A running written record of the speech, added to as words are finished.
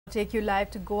Take you live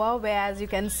to Goa, where, as you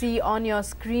can see on your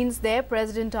screens there,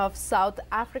 President of South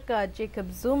Africa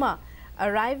Jacob Zuma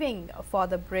arriving for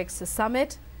the BRICS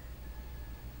summit.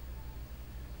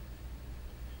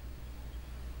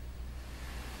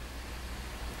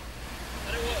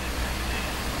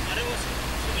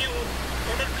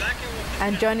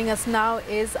 And joining us now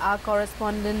is our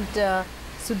correspondent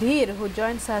Sudhir, who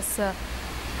joins us.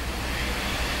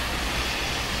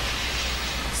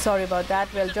 Sorry about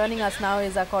that. Well, joining us now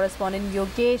is our correspondent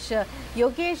Yogesh.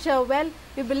 Yogesh, well,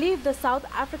 we believe the South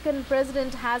African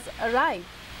president has arrived.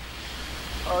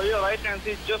 You're right,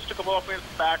 Nancy. Just a couple of minutes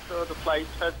back, the flight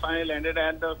has finally landed,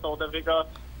 and South Africa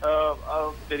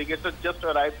delegates have just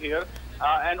arrived here.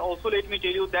 And also, let me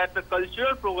tell you that the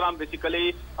cultural program,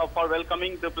 basically, for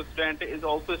welcoming the president is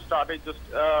also started just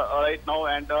right now.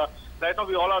 And right now,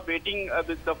 we all are waiting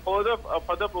with the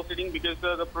further proceeding, because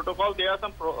the protocol, there are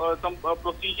some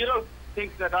procedural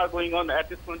things that are going on at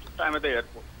this point of time at the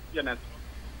airport. Yeah, Nancy.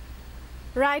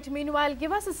 Right. Meanwhile,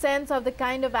 give us a sense of the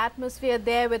kind of atmosphere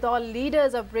there, with all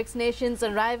leaders of BRICS nations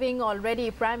arriving already.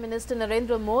 Prime Minister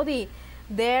Narendra Modi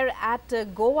there at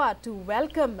Goa to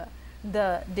welcome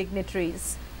the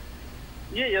dignitaries.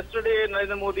 Yeah, yesterday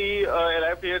Narendra Modi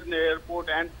arrived here in the airport,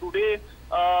 and today,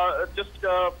 just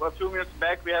a few minutes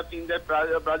back, we have seen that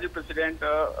Brazil President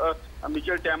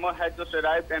Michel Temer has just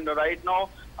arrived, and right now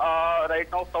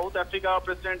South Africa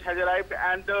President has arrived,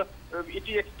 and it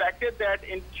is expected that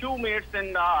in few minutes,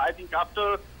 and I think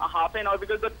after a half an hour,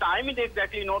 because the time is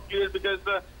exactly not clear, because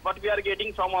what we are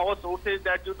getting from our sources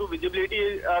that due to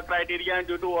visibility criteria and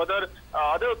due to other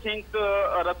things,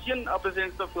 Russian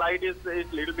president's flight is a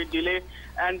little bit delayed,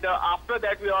 and after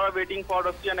that we are waiting for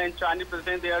Russian and Chinese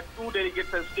president. There are two delegates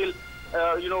still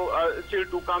still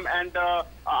to come, and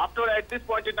after, at this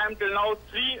point in time till now,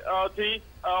 three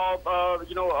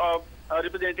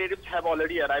representatives have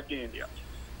already arrived in India.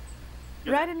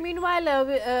 Right, and meanwhile,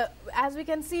 as we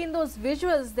can see in those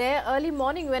visuals there, early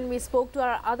morning when we spoke to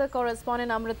our other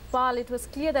correspondent Amrit Pal, it was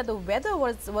clear that the weather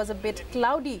was a bit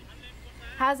cloudy.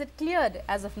 Has it cleared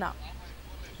as of now?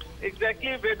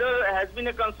 Exactly, weather has been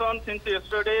a concern since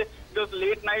yesterday, because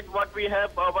late night what we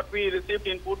received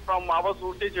input from our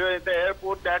sources here at the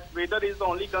airport, that weather is the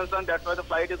only concern. That's why the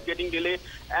flight is getting delayed.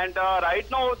 And right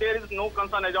now there is no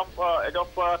concern as of that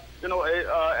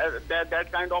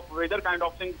kind of weather kind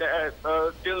of thing.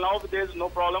 Till now there is no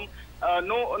problem,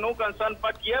 no concern.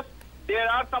 But yes, there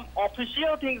are some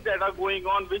official things that are going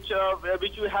on, which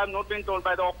we have not been told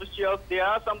by the officials. There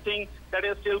are something that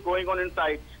is still going on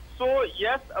inside. So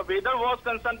yes, weather was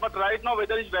concerned, but right now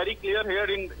weather is very clear here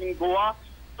in Goa.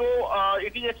 So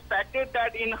it is expected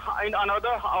that in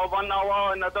another 1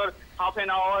 hour, another half an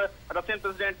hour, Russian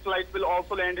president's flight will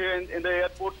also land here in the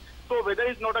airport. So weather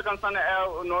is not a concern,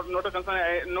 not a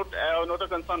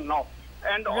concern now.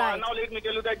 And right. Now let me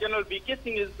tell you that General V.K.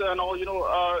 Singh is now with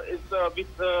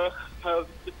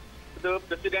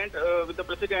the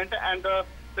president, and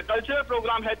the cultural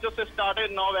program has just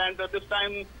started now, and this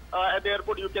time at the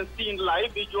airport you can see in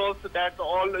live visuals that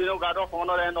all guard of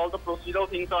honor and all the procedural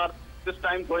things are this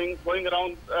time going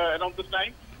around this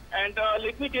time. And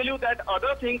let me tell you that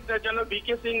other things that General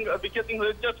V.K. Singh, who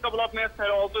is just a couple of minutes, had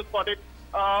also spotted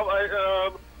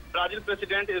Brazil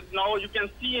president is now, you can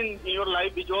see in your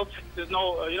live visuals, is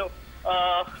now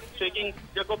taking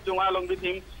Jacob Zuma along with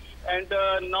him. And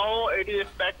now it is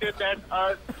expected that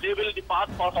they will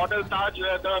depart for Hotel Taj,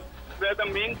 where the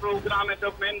main program and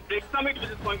the main BRICS summit,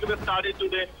 which is going to be started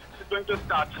today, is going to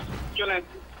start.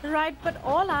 Right, but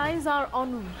all eyes are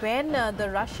on when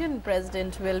the Russian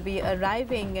president will be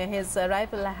arriving. His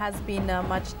arrival has been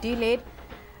much delayed.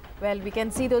 Well, we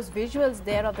can see those visuals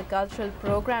there of the cultural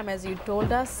program, as you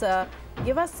told us.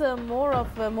 Give us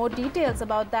more details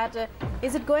about that.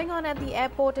 Is it going on at the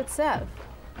airport itself?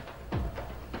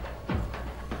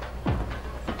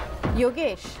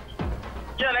 Yogesh.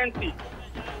 Yeah, Nancy.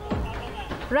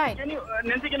 Right.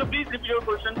 Nancy, can you please repeat your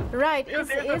question? Right. There's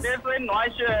a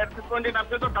noise at this point in time.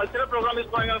 So the cultural program is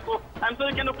going on. So I'm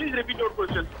sorry, can you please repeat your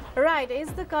question? Right.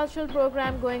 Is the cultural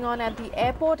program going on at the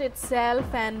airport itself,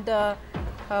 and will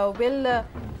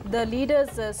the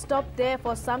leaders stop there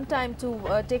for some time to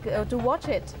watch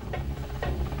it?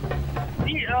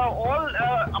 See, all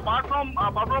apart from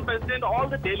president, all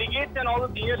the delegates and all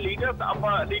the senior leaders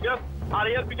are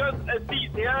here, because see,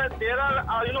 there are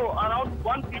around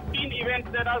 115 events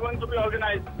that are going to be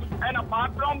organized, and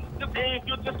apart from just if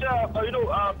you just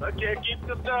keep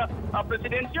just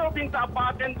presidential things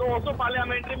apart, and also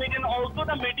parliamentary meeting, also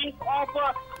the meetings of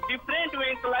different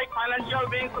wings like financial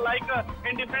wings, like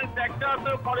in different sectors,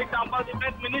 for example,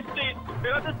 different ministries.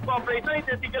 Because this cooperation is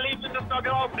basically, we just talk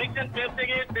about BRICS and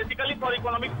BRICS, basically for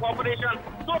economic cooperation.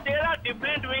 So there are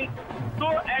different wings. So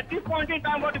at this point in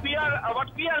time, what we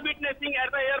are witnessing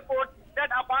at the airport, that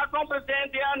apart from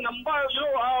President, there are number,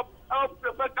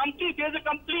 there's a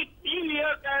complete team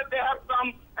here they have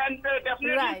come, and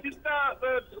definitely Right. this,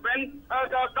 when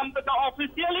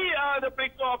officially the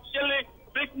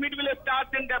BRICS meet will start,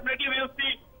 then definitely we will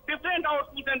see different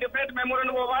outputs and different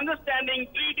memorandum of understanding,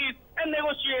 treaties and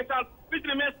negotiations, which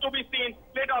remains to be seen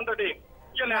later on the day.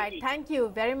 Right. Thank you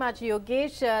very much,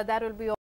 Yogesh. That will be all.